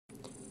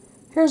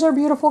Here's our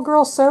beautiful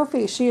girl,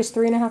 Sophie. She is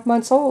 3.5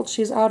 months old.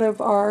 She's out of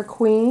our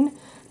Queen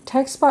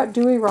Tech Spot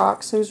Dewy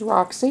Rocks, who's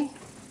Roxy.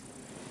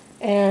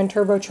 And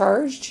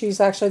turbocharged. She's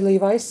actually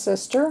Levi's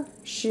sister.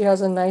 She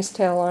has a nice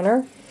tail on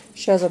her.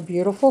 She has a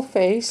beautiful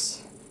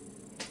face.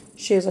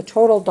 She is a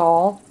total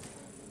doll.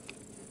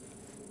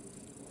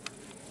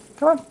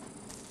 Come on.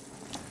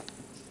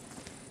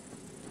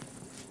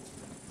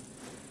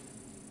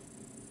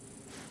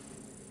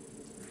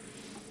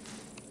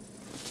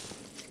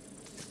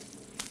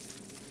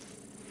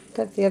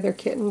 Got the other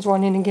kittens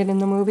wanting to get in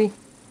the movie.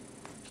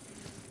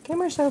 Come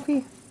here,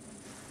 Sophie.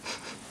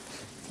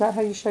 It's not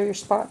how you show your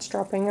spots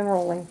dropping and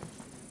rolling.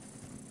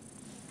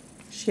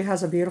 She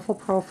has a beautiful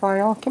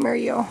profile. Come here,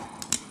 you.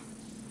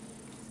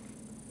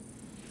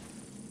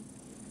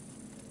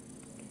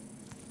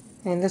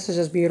 And this is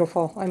just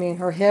beautiful. I mean,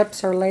 her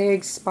hips, her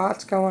legs,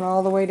 spots going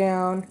all the way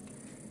down.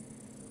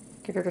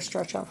 Get her to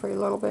stretch out for you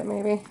a little bit,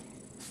 maybe.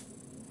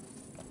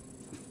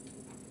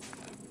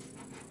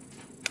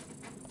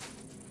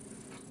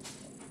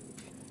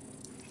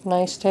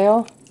 Nice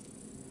tail.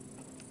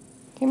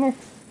 Come here.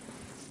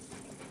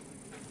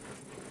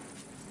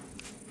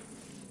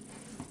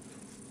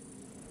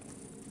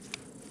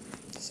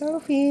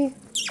 Sophie.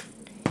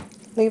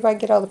 Levi,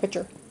 get out of the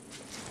picture.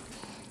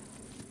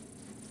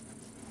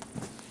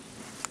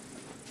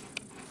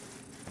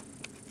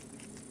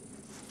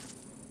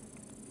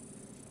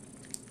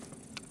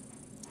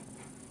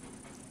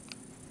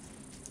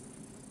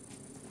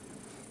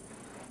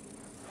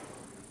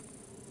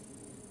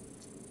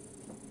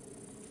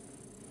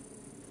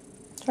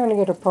 Trying to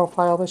get her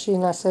profile, but she's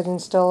not sitting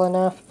still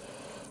enough.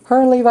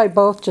 Her and Levi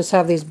both just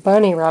have these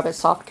bunny rabbit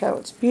soft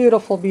coats.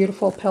 Beautiful,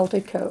 beautiful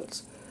pelted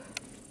coats.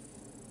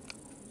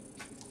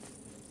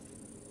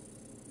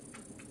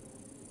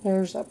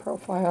 There's that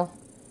profile.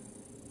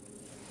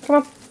 Come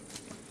on.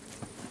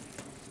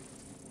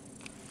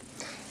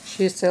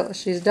 She's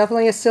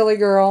definitely a silly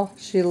girl.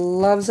 She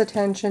loves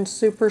attention.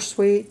 Super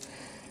sweet.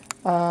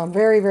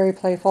 Very, very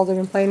playful. They've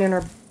been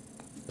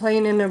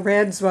playing in the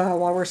beds while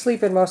we're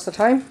sleeping most of the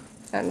time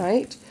at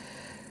night.